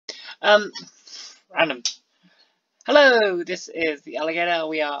Um, Random. Hello, this is the alligator.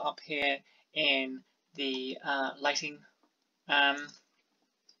 We are up here in the um, lighting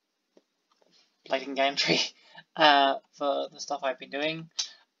gantry for the stuff I've been doing.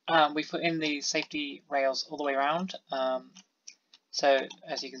 We put in the safety rails all the way around. So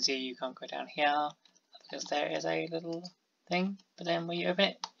as you can see, you can't go down here because there is a little thing. But then when you open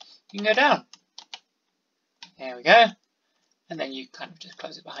it, you can go down. There we go. And then you kind of just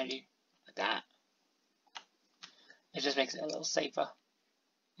close it behind you like that. It just makes it a little safer.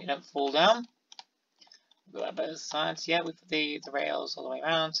 You don't fall down. We've got both sides. Yeah, we put the rails all the way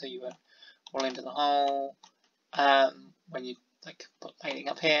around so you won't fall into the hole when you like put lighting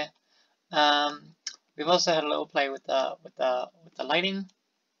up here. We've also had a little play with the lighting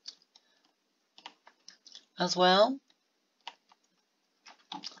as well.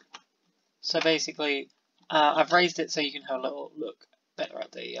 So basically, I've raised it so you can have a little look better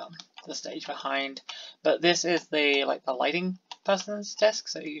at the stage behind. But this is the lighting person's desk.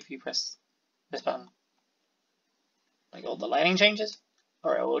 So if you press this button, like all the lighting changes,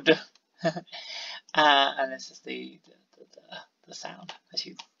 or it will do. And this is the sound, as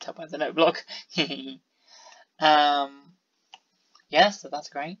you tell by the note block. Yeah, so that's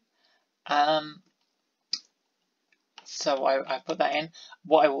great. So I put that in.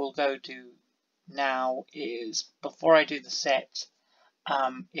 What I will go do now is, before I do the set,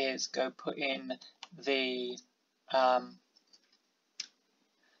 is go put in the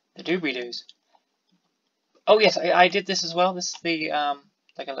doobly-doos. Oh yes, I did this as well. This is the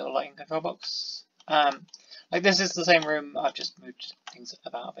like a little lighting control box. Like this is the same room. I've just moved things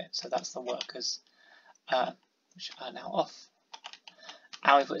about a bit. So that's the workers, which are now off.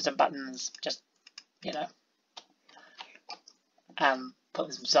 And we put some buttons, just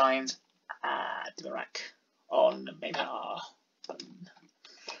put some signs. Dimarack on paper.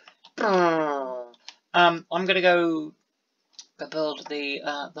 I'm gonna go build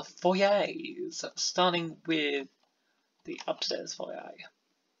the foyers, starting with the upstairs foyer.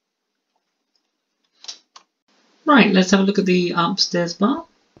 Right, let's have a look at the upstairs bar.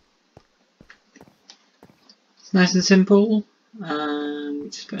 It's nice and simple. We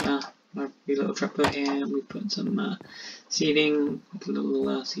just put a little trapdoor here. We put some seating, a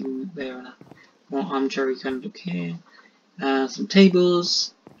little seating there, and a more armchair kind of look here. Some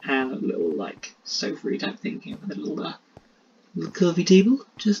tables and a little sofa type thing here with a little curvy table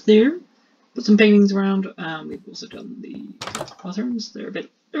just there. Put some paintings around. We've also done the bathrooms. They're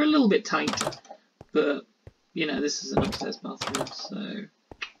a little bit tight, but this is an upstairs bathroom, so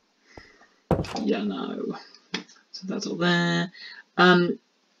so that's all there.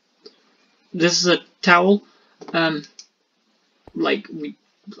 This is a towel. I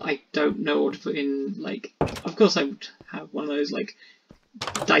don't know what to put in. Of course I would have one of those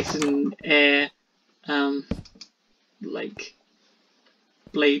Dyson Air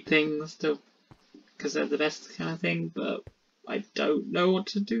blade things because they're the best kind of thing, but I don't know what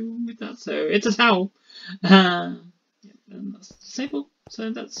to do with that, so it's a towel. And that's disabled,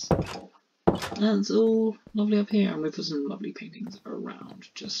 so that's all lovely up here, and we put some lovely paintings around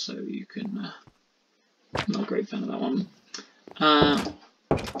just so you can. I'm not a great fan of that one.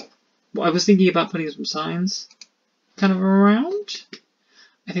 Well, I was thinking about putting some signs kind of around.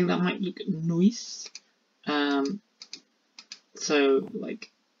 I think that might look nice. So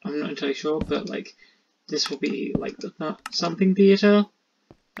I'm not entirely sure, but this will be the something theatre,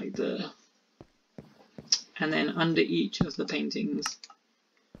 and then under each of the paintings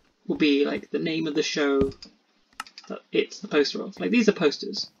will be the name of the show that it's the poster of. These are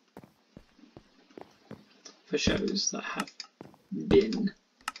posters for shows that have been.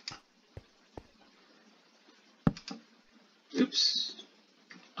 Oops.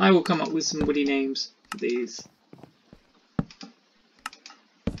 I will come up with some witty names for these.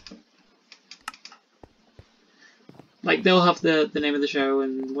 They'll have the name of the show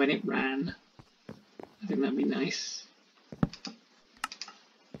and when it ran. I think that'd be nice.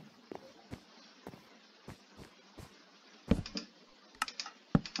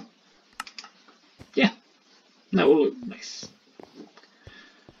 Yeah, that will look nice.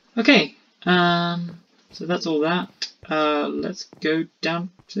 Okay, so that's all that. Let's go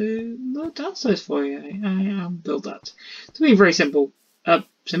down to the downstairs foyer. I build that. It's going to be very simple.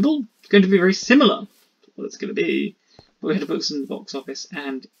 Simple? It's going to be very similar to what it's going to be. But we had to put some in the box office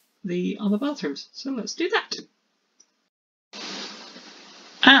and the other bathrooms. So let's do that.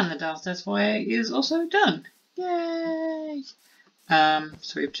 And the downstairs foyer is also done. Yay! So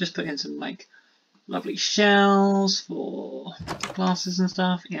we've just put in some lovely shelves for glasses and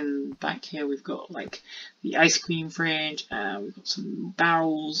stuff. In back here we've got like the ice cream fridge, we've got some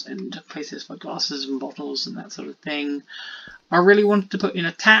barrels and places for glasses and bottles and that sort of thing. I really wanted to put in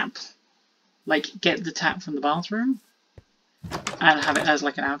a tap, like get the tap from the bathroom and have it as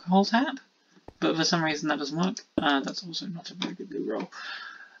like an alcohol tap, but for some reason that doesn't work. That's also not a very good blue roll.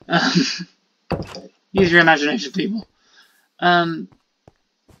 Use your imagination, people.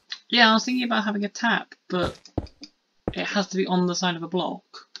 Yeah, I was thinking about having a tap, but it has to be on the side of a block.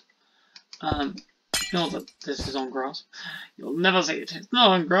 Ignore that this is on grass. You'll never see it. It's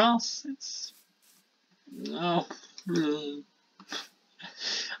not on grass. It's... Oh.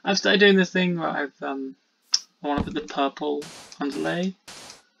 I've started doing this thing where I want to put the purple underlay.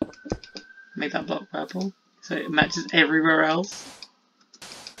 Make that block purple, so it matches everywhere else.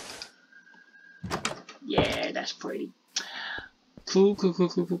 Yeah, that's pretty. Cool.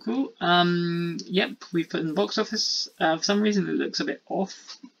 Yep, we've put in the box office. For some reason it looks a bit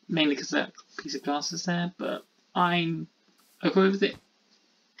off, mainly because that piece of glass is there, but I'm okay with it.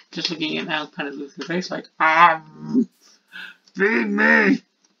 Just looking at it now, kind of looks the face like, feed me!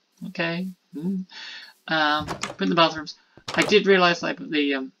 Okay. Put in the bathrooms. I did realise I put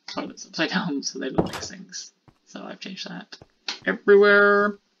the toilets upside down, so they look like things. So I've changed that.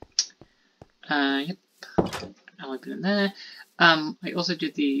 Everywhere! Yep. I'll open in there. I also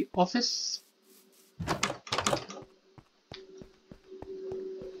did the office.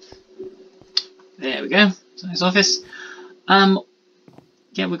 There we go. So nice office.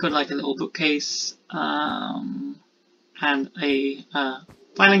 Yeah, we've got like a little bookcase, and a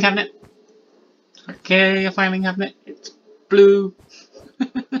filing cabinet. Okay, a filing cabinet. It's blue.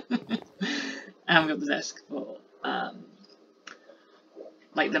 And we've got the desk for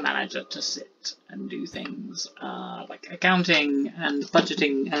like the manager to sit and do things like accounting and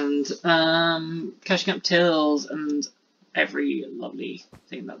budgeting and cashing up tills and every lovely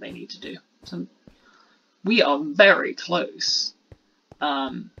thing that they need to do. So we are very close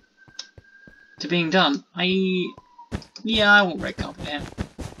to being done. Yeah, I want red carpet here.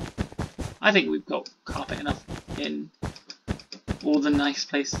 I think we've got carpet enough in all the nice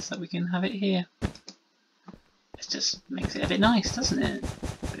places that we can have it here. It just makes it a bit nice, doesn't it?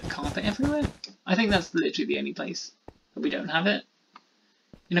 A bit of carpet everywhere. I think that's literally the only place that we don't have it.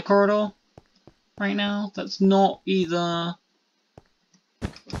 In a corridor right now. That's not either...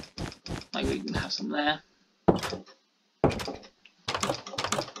 Like we can have some there.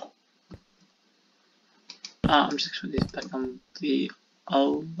 I'm just going to put these back on the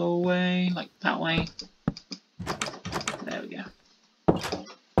other way, like that way. There we go.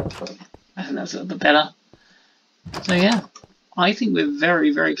 I think that's a little bit better. So yeah, I think we're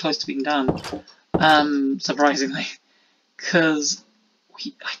very, very close to being done, surprisingly, because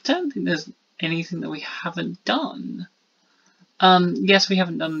I don't think there's anything that we haven't done. Yes, we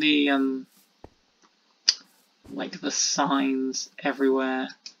haven't done the, like the signs everywhere.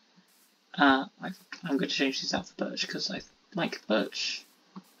 I'm going to change these out for birch because I like birch.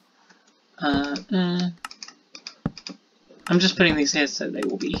 I'm just putting these here so they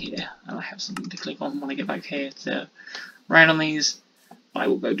will be here, and I have something to click on when I get back here to write on these. I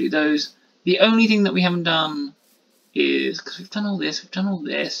will go do those. The only thing that we haven't done is, because we've done all this, we've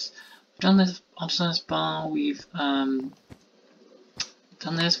done this upstairs bar, we've done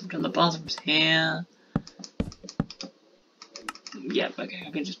this, we've done the bathrooms here. Yep, okay,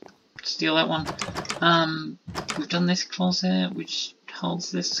 I can just steal that one. We've done this closet, which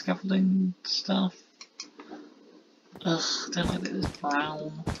holds this scaffolding stuff. Ugh, I don't like that it's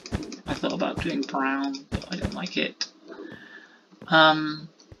brown. I thought about doing brown, but I don't like it.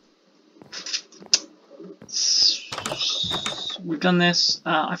 We've done this.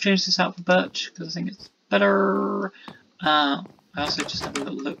 I've changed this out for birch because I think it's better. I also just have a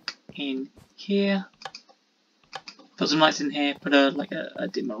little look in here. Put some lights in here. Put like a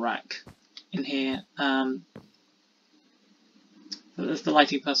dimmer rack in here. There's the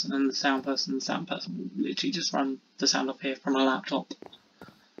lighting person and the sound person. The sound person will literally just run the sound up here from a laptop.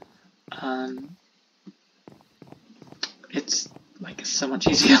 It's like so much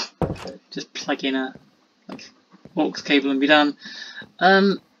easier. Just plug in a like aux cable and be done.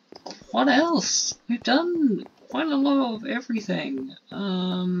 What else? We've done quite a lot of everything.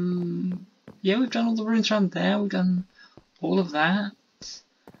 Yeah, we've done all the rooms around there. We've done all of that.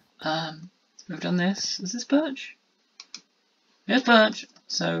 We've done this. Is this birch? It's birch.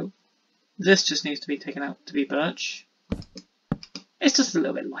 So this just needs to be taken out to be birch. It's just a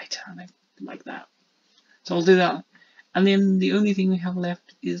little bit lighter, and I like that. So I'll do that. And then the only thing we have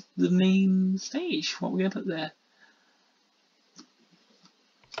left is the main stage. What are we going to put there?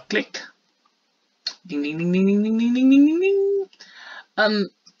 Click. Ding ding ding ding ding ding ding ding ding ding.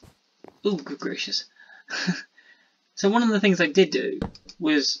 Oh, good gracious. So one of the things I did do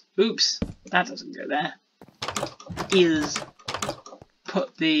was, oops, that doesn't go there, is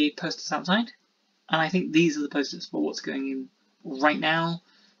put the posters outside. And I think these are the posters for what's going in right now.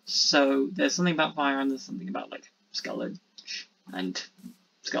 So there's something about fire and there's something about like skullage and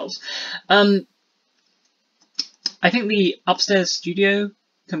skulls. I think the upstairs studio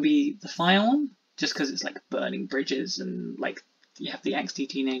can be the fire one, just because it's like burning bridges and like you have the angsty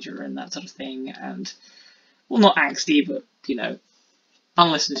teenager and that sort of thing, and well, not angsty, but you know,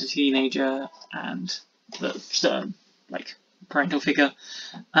 unlistened to teenager and the stern like parental figure.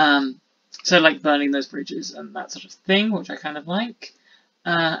 So like burning those bridges and that sort of thing, which I kind of like.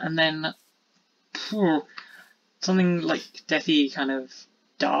 And then something like deathy, kind of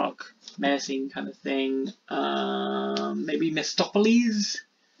dark, menacing kind of thing. Maybe Mistopheles.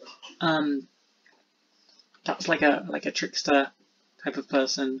 That's like a trickster type of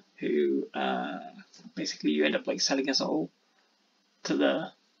person who basically you end up like selling a soul to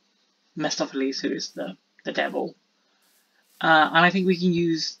the Mistopheles, who is the devil. And I think we can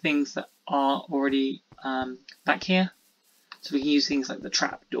use things that are already back here. So we can use things like the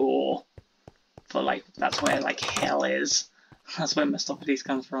trapdoor for like, that's where like hell is. That's where Mistopheles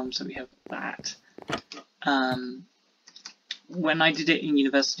comes from, so we have that. When I did it in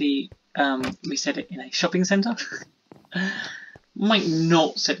university, we set it in a shopping centre. Might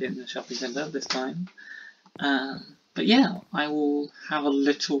not set it in a shopping centre this time. But yeah, I will have a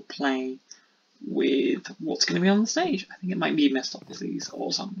little play with what's going to be on the stage. I think it might be Mistopheles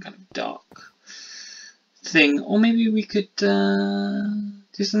or some kind of dark thing, or maybe we could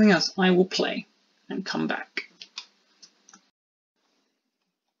do something else. I will play and come back.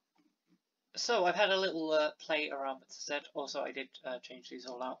 So I've had a little play around with the set. Also, I did change these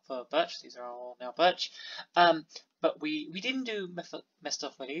all out for Birch. These are all now Birch. But we didn't do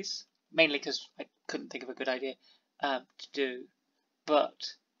Mistopheles, mainly because I couldn't think of a good idea to do.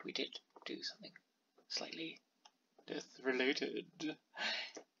 But we did do something slightly death-related.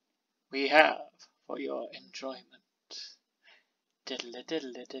 We have, for your enjoyment,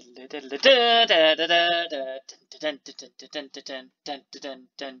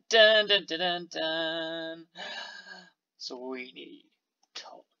 Sweeney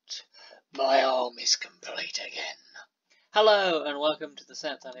Todd. My arm is complete again. Hello and welcome to the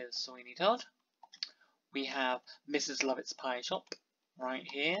set that is Sweeney Todd. We have Mrs. Lovett's Pie Shop right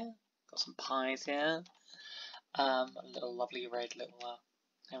here. Got some pies here. A little lovely red little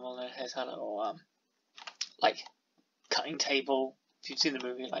and here's her little like cutting table. If you've seen the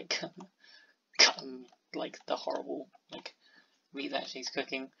movie, like cutting like the horrible like meat that she's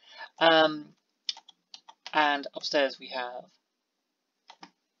cooking. And upstairs we have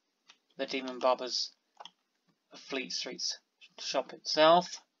the Demon Barber's Fleet Street's shop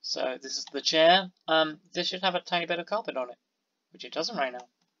itself. So this is the chair. This should have a tiny bit of carpet on it, which it doesn't right now.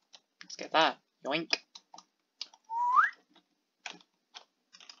 Let's get that. Yoink.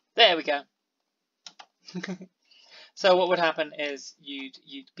 There we go. So what would happen is you'd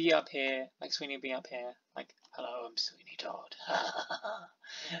be up here, like Sweeney would be up here, like, hello, I'm Sweeney Todd.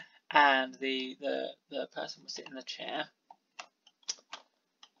 And the person would sit in the chair.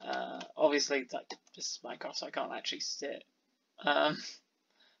 Obviously, like, this is Minecraft, so I can't actually sit.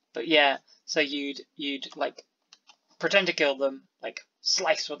 But yeah, so you'd like pretend to kill them, like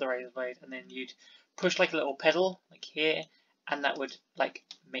slice with the razor blade, and then you'd push like a little pedal, like here, and that would like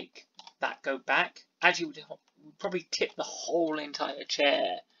make that go back. Actually, would probably tip the whole entire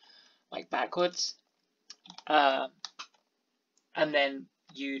chair like backwards, and then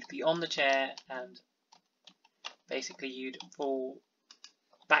you'd be on the chair, and basically you'd fall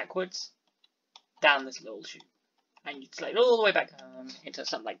backwards down this little chute, and you'd slide all the way back into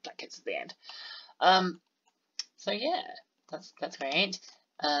some like black kids at the end. So yeah, that's great.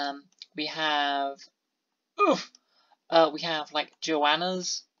 We have we have like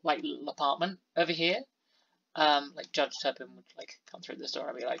Joanna's like little apartment over here. Like Judge Turpin would like come through this door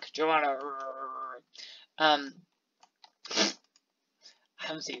and be like, Joanna. I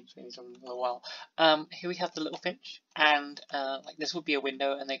haven't seen Sweeney Todd in a little while. Here we have the little Finch, and like this would be a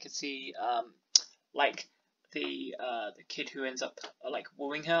window, and they could see like the kid who ends up like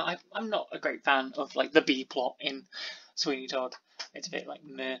wooing her. I'm not a great fan of like the B plot in Sweeney Todd. It's a bit like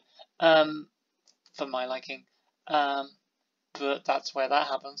meh, for my liking. But that's where that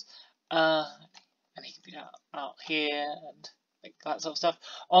happens. And he can be out here and like that sort of stuff.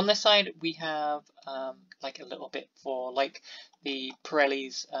 On this side we have like a little bit for like the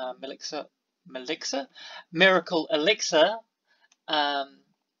Pirelli's Miracle Elixir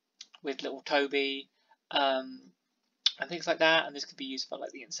with little Toby and things like that. And this could be used for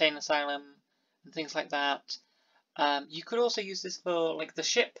like the insane asylum and things like that. You could also use this for like the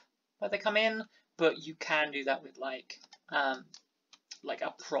ship where they come in, but you can do that with like a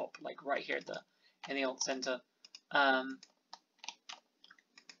prop, like right here in the old center.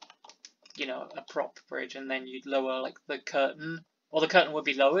 You know, a prop bridge, and then you'd lower like the curtain, or the curtain would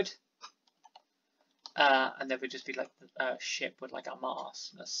be lowered, and there would just be like a ship with like a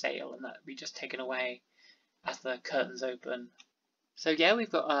mast and a sail, and that would be just taken away as the curtains open. So yeah,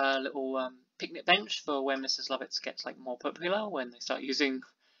 we've got a little picnic bench for when Mrs. Lovitz gets like more popular, when they start using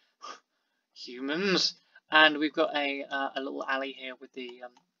humans, and we've got a little alley here with the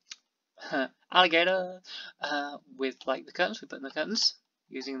alligator with like the curtains. We put in the curtains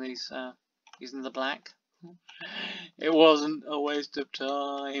using these using the black. It wasn't a waste of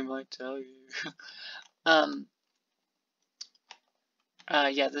time, I tell you.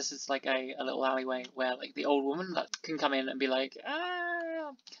 Yeah, this is like a little alleyway where like the old woman that can come in and be like,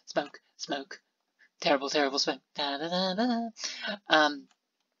 ah, smoke, smoke, terrible, terrible smoke, da da da da, and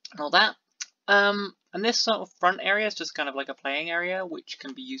all that. And this sort of front area is just kind of like a playing area, which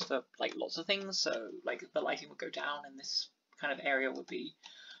can be used for like lots of things. So like the lighting would go down, and this kind of area would be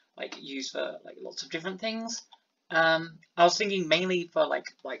like used for like lots of different things. I was thinking mainly for like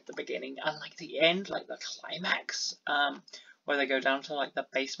the beginning and like the end, like the climax, where they go down to like the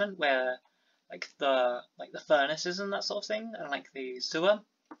basement where like the furnaces and that sort of thing, and like the sewer.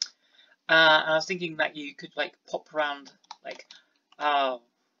 And I was thinking that you could like pop around, like, oh,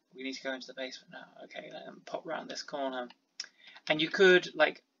 we need to go into the basement now. Okay, then pop around this corner, and you could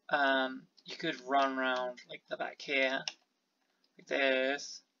like you could run around like the back here, like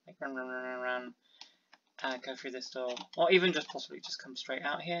this, like run, go through this door, or even just possibly just come straight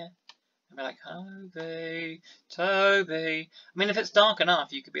out here and be like, Toby, Toby. I mean, if it's dark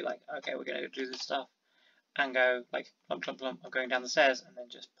enough, you could be like, okay, we're gonna do this stuff, and go like plump, plump, plump, I'm going down the stairs, and then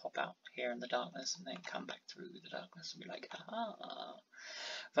just pop out here in the darkness, and then come back through the darkness and be like, ah,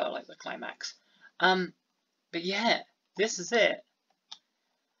 for like the climax. But yeah, this is it,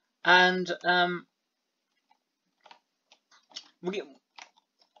 and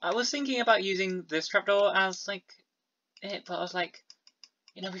I was thinking about using this trapdoor as like it, but I was like,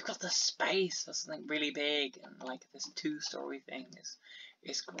 you know, we've got the space for something really big, and like this two-story thing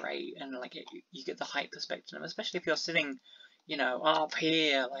is great, and like you get the height perspective, especially if you're sitting, you know, up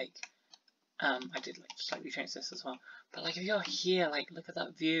here, like I did like slightly change this as well, but like if you're here, like look at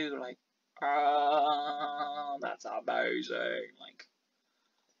that view, like that's amazing, like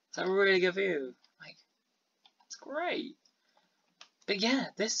it's a really good view, like it's great. But yeah,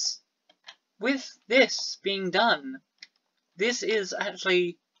 with this being done, this is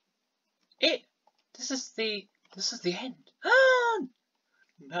actually it. This is the end.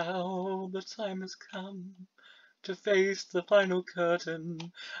 Now the time has come to face the final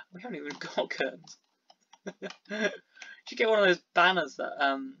curtain. We haven't even got curtains. Should get one of those banners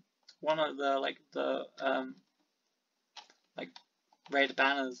that one of the like red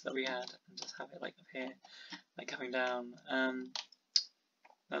banners that we had, and just have it like up here, like coming down.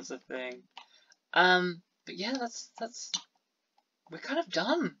 That's the thing. But yeah, that's we're kind of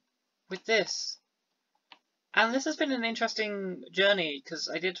done with this. And this has been an interesting journey, because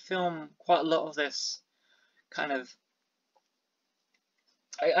I did film quite a lot of this kind of...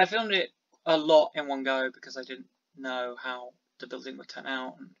 I filmed it a lot in one go, because I didn't know how the building would turn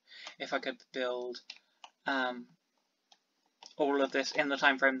out, and if I could build all of this in the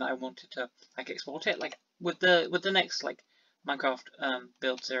time frame that I wanted to like export it. Like with the next like Minecraft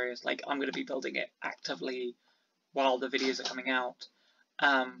build series, like I'm going to be building it actively while the videos are coming out,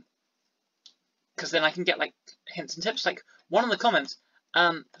 because then I can get like hints and tips. Like one of the comments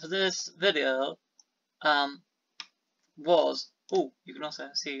for this video was, oh, you can also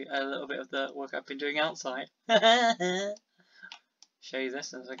see a little bit of the work I've been doing outside. Show you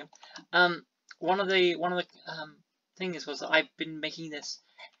this in a second. One of the things was that I've been making this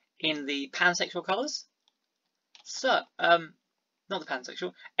in the pansexual colours. So not the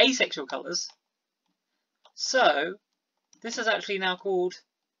pansexual, asexual colours. So this is actually now called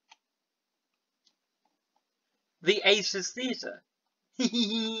the Aces Theatre.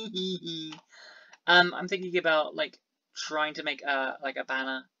 I'm thinking about like trying to make a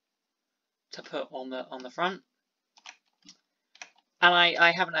banner to put on the front, and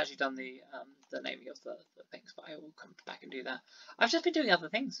I haven't actually done the naming of the things, but I will come back and do that. I've just been doing other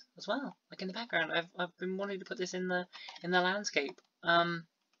things as well, like in the background. I've been wanting to put this in the landscape. So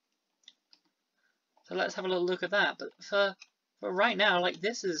let's have a little look at that. But for right now, like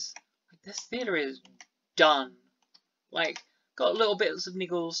this theatre is done. Like got little bits of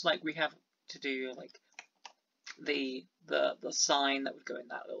niggles like we have to do, like the sign that would go in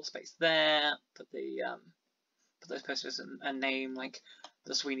that little space there. Put those posters and name like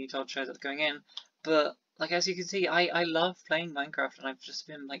the Sweeney Todd show that's going in. But like as you can see, I love playing Minecraft, and I've just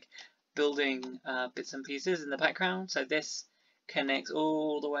been like building bits and pieces in the background. So this connects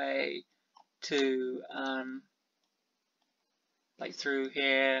all the way to like through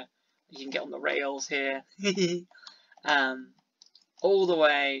here. You can get on the rails here, all the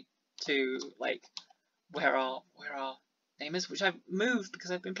way to like where our name is, which I've moved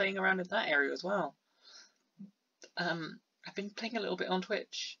because I've been playing around in that area as well. I've been playing a little bit on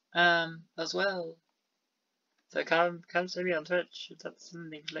Twitch as well. So come see me on Twitch if that's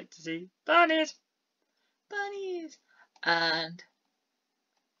something you'd like to see. Bunnies! And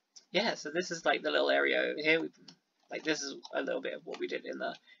yeah, so this is like the little area over here. Like this is a little bit of what we did in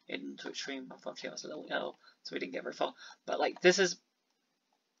the Twitch stream. Unfortunately, I was a little ill, so we didn't get very far. But like this is.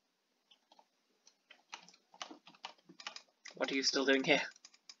 What are you still doing here?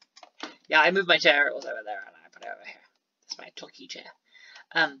 Yeah, I moved my chair. It was over there, and I put it over here. That's my talkie chair.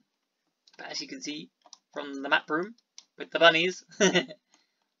 But as you can see from the map room with the bunnies, like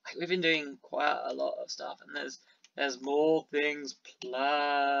we've been doing quite a lot of stuff, and there's more things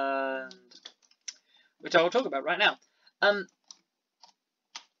planned, which I will talk about right now.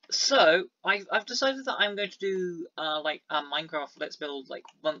 So I've decided that I'm going to do like Minecraft Let's Build like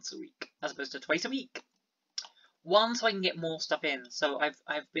once a week as opposed to twice a week. One, so I can get more stuff in. So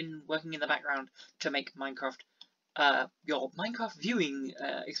I've been working in the background to make Minecraft your Minecraft viewing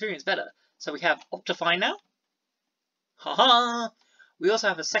experience better. So we have Optifine now. Haha. We also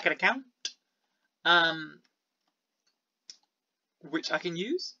have a second account, which I can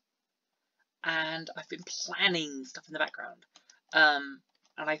use, and I've been planning stuff in the background.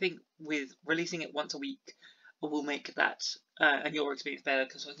 And I think with releasing it once a week, will make that and your experience better,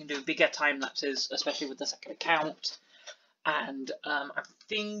 because we can do bigger time lapses, especially with the second account. And I'm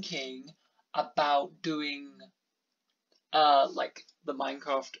thinking about doing like the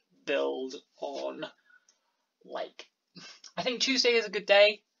Minecraft build on like I think Tuesday is a good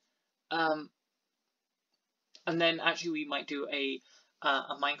day, and then actually we might do a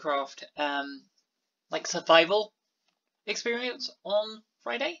Minecraft like survival experience on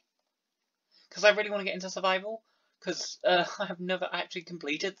Friday, because I really want to get into survival, because I've never actually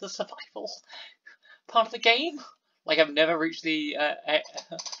completed the survival part of the game. Like I've never reached the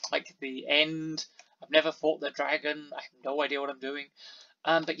like the end. I've never fought the dragon. I have no idea what I'm doing.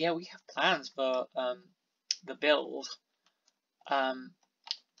 But yeah, we have plans for the build.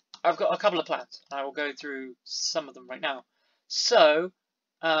 I've got a couple of plans. I will go through some of them right now. So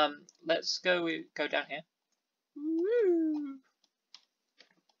let's go down here. Woo!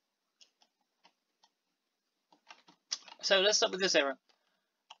 So let's start with this area.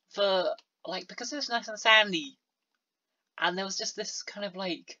 For like, because it's nice and sandy, and there was just this kind of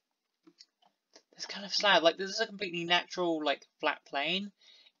like this kind of slab. Like this is a completely natural like flat plane.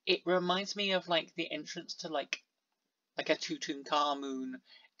 It reminds me of like the entrance to like a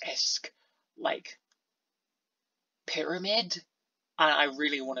Tutankhamun-esque like pyramid, and I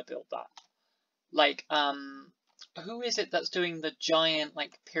really want to build that. Like who is it that's doing the giant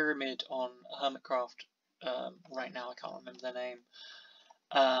like pyramid on Hermitcraft right now? I can't remember their name.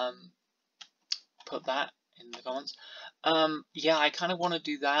 Put that in the comments. Yeah, I kind of want to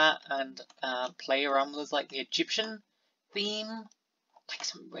do that and play around with like the Egyptian theme, like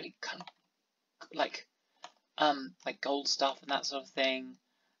some really kind of like gold stuff and that sort of thing.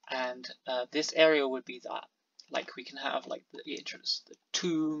 And this area would be that. Like we can have like the entrance, the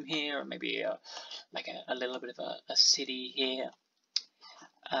tomb here, and maybe like a little bit of a city here.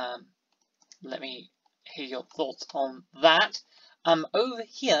 Let me hear your thoughts on that. Over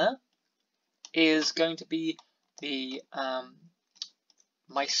here is going to be the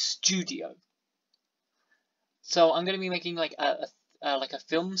my studio. So I'm going to be making like a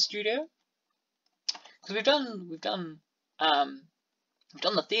film studio, because we've done the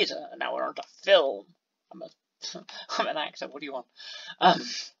theatre, and now we're on to film. I'm an actor. What do you want?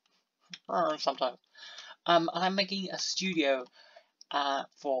 Sometimes. And I'm making a studio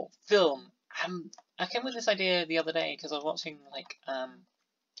for film. I came with this idea the other day because I was watching like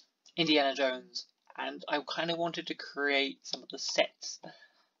Indiana Jones, and I kind of wanted to create some of the sets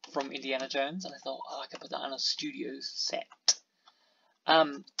from Indiana Jones, and I thought, oh, I could put that on a studio set.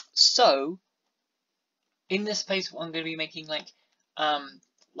 So in this space, I'm going to be making like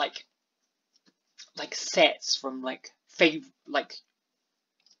sets from like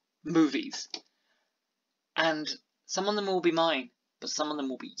movies, and some of them will be mine, but some of them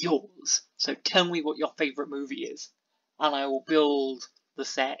will be yours. So tell me what your favorite movie is, and I will build the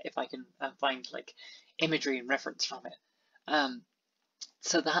set if I can find like imagery and reference from it.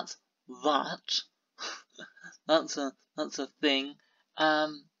 So that's that. that's a thing.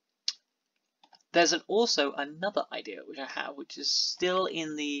 There's also another idea which I have, which is still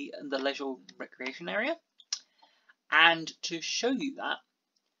in the leisure recreation area. And to show you that,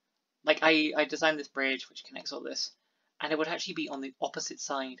 like I designed this bridge which connects all this, and it would actually be on the opposite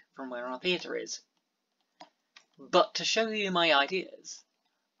side from where our theatre is. But to show you my ideas,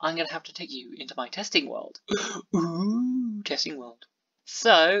 I'm going to have to take you into my testing world. Ooh, testing world.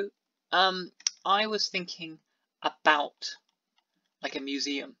 So, I was thinking about like a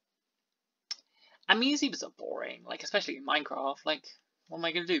museum. And museums are boring, like especially in Minecraft. Like, what am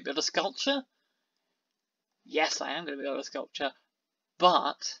I going to do? Build a sculpture? Yes, I am going to build a sculpture,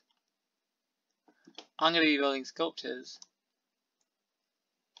 but I'm going to be building sculptures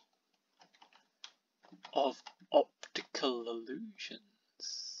of optical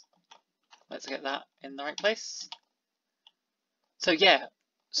illusions. Let's get that in the right place. So yeah,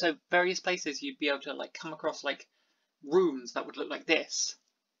 so various places you'd be able to like come across like rooms that would look like this,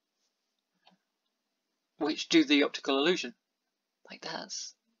 which do the optical illusion. Like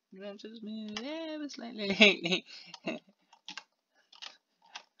that's just me ever slightly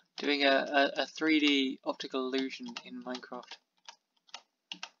doing a 3D optical illusion in Minecraft.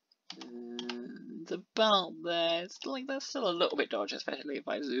 It's about there. It's like that's still a little bit dodgy, especially if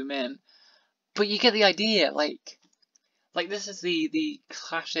I zoom in. But you get the idea. Like this is the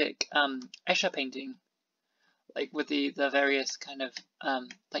classic Escher painting, like with the various kind of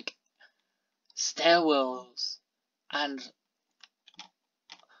like stairwells, and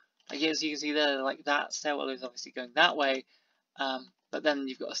like as you can see there, like that stairwell is obviously going that way, but then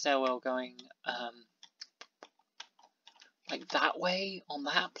you've got a stairwell going like that way on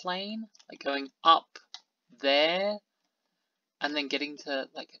that plane, like going up there, and then getting to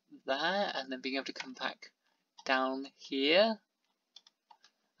like there, and then being able to come back down here,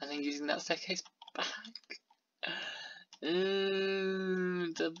 and then using that staircase back.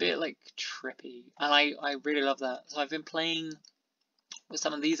 It's a bit like trippy, and I really love that. So I've been playing with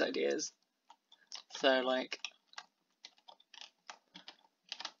some of these ideas. So like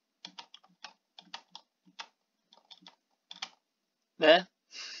there,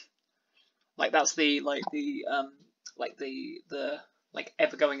 like that's the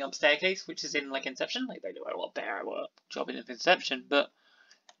ever going up staircase, which is in like Inception. Like they do a lot better job in Inception, but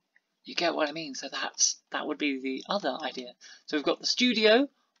you get what I mean. So that would be the other idea. So we've got the studio,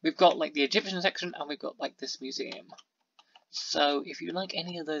 we've got like the Egyptian section, and we've got like this museum. So if you like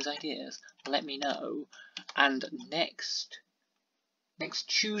any of those ideas, let me know. And next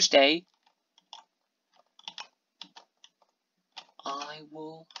Tuesday, I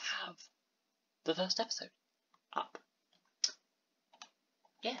will have the first episode up.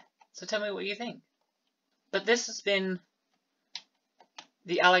 Yeah, so tell me what you think. But this has been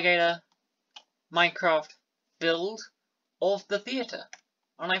the Alligator Minecraft build of the theatre,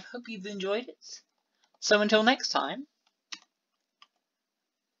 and I hope you've enjoyed it. So until next time,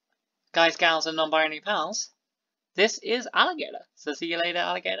 guys, gals, and non-binary pals, this is Alligator. So see you later,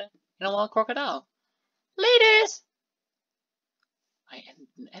 Alligator, in a wild crocodile. Ladies! I ended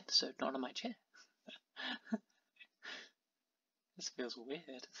an episode not on my chair. This feels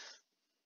weird.